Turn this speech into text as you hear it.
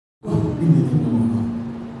in the kingdom of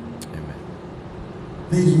God. Amen.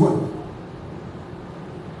 There is work.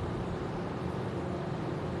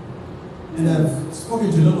 And I've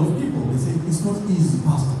spoken to a lot of people. They say it's not easy,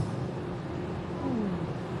 Pastor.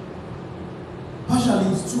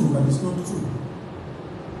 Partially it's true, but it's not true.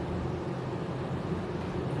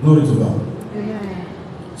 Glory to God. Amen.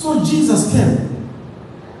 So Jesus came.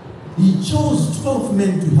 He chose 12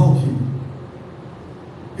 men to help him.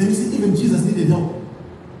 And you see, even Jesus needed help.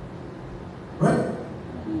 Right?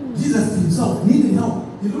 Jesus himself needed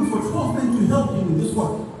help. He looked for 12 men to help him with this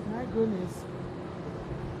work. My goodness.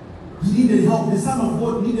 He needed help. The Son of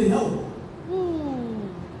God needed help.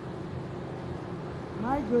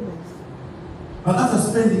 My goodness. But after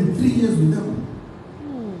spending 3 years with them,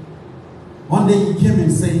 one day he came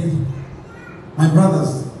and said, my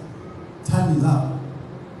brothers, time is up.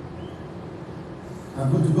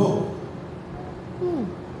 I'm going to go.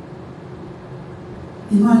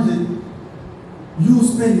 Imagine you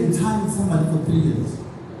spending time with somebody for 3 years.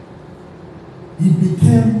 He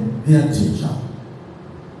became their teacher.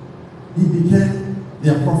 He became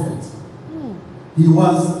their prophet. He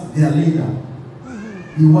was their leader.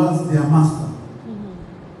 He was their master.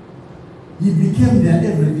 He became their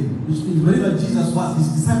everything, which means wherever Jesus was, his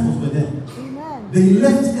disciples were there. Amen. They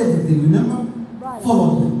left everything, remember? Right.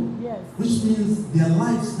 Followed him. Yes. Which means their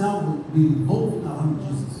lives now will be revolved around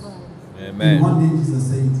Jesus. Right. Amen. And one day Jesus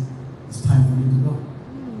said, it's time for me to go.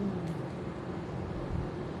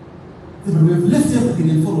 But we have left everything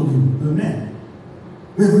and followed him. We're men.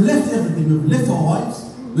 We have left everything. We have left our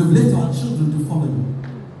wives. We have left our children to follow him.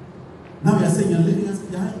 Now we are saying you're leaving us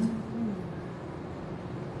behind.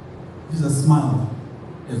 Jesus smiled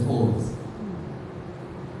as always.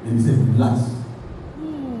 And he said, relax.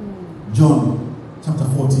 John chapter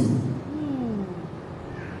 14.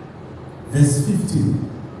 Verse 15.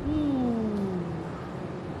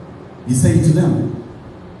 He said to them,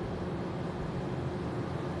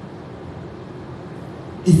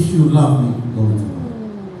 if you love me, glory to God.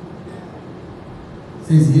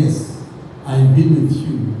 Says, yes, I've been with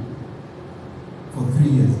you for 3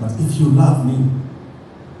 years, but if you love me,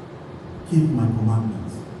 keep my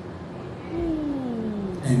commandments.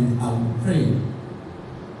 And I will pray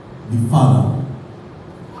the Father,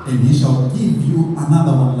 and he shall give you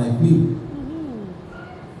another one like me,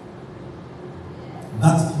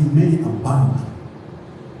 that he may abide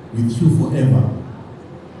with you forever,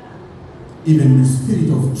 even the Spirit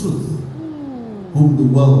of truth, whom the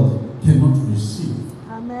world cannot receive.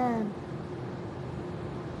 Amen.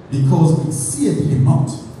 Because it seeth him not,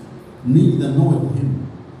 neither knoweth him,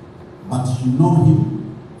 but you know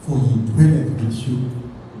him, for he dwelleth with you,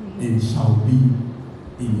 and shall be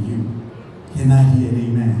in you. Can I hear an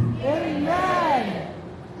amen? Amen.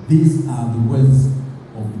 These are the words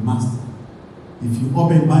of the Master. If you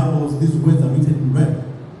open Bibles, these words are written in red,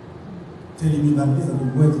 telling you that these are the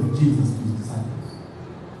words of Jesus to his disciples.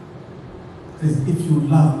 It says, if you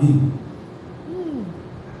love me,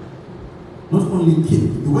 not only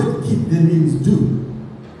keep, the word keep then means do.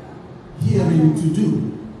 Hear meaning to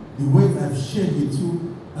do. The words I've shared with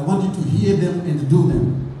you, I want you to hear them and do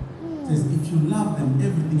them. It says, if you love them,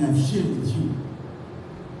 everything I've shared with you,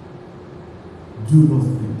 do those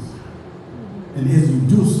things. And as you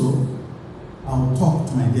do so, I'll talk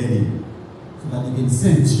to my daddy so that he can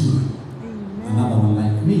send you another one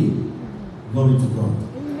like me. Glory to God.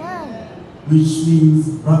 Amen. Which means,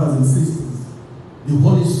 brothers and sisters, the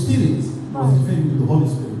Holy Spirit, was referring to the Holy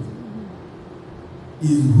Spirit,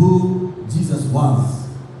 is who Jesus was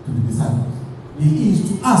to the disciples. He is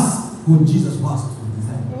to us who Jesus was to the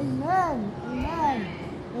disciples. Amen. Amen.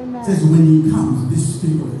 Amen. It says when he comes, this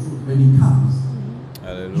Spirit of truth, when he comes,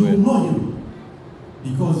 Hallelujah. you will know him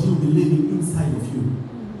because he will be living inside of you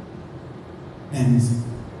and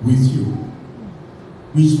with you.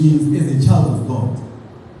 Which means as a child of God,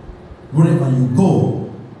 wherever you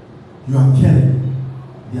go, you are carrying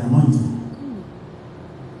the anointing.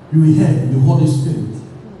 You will have the Holy Spirit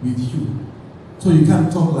with you. So you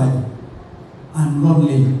can't talk like, I'm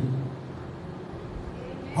lonely.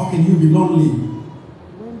 How can you be lonely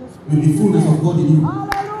with the fullness of God in you?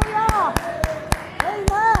 Hallelujah.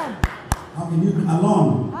 Amen. How can you be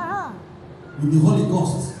alone with the Holy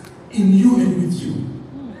Ghost in you and with you?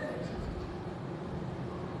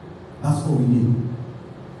 That's all we need.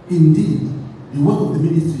 Indeed, the work of the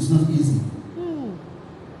ministry is not easy.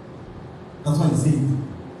 That's why he said,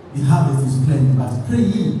 the harvest is plenty, but pray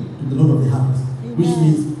ye to the Lord of the harvest. Amen. Which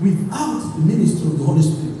means without the ministry of the Holy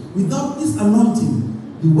Spirit, without this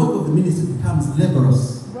anointing, the work of the ministry becomes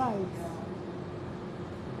laborious. Right.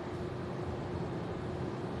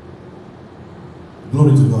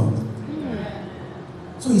 Glory to God.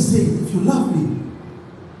 So he said, if you love me,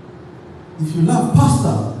 if you love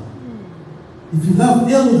pastor, if you love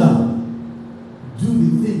elder, do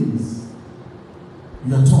the things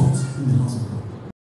you are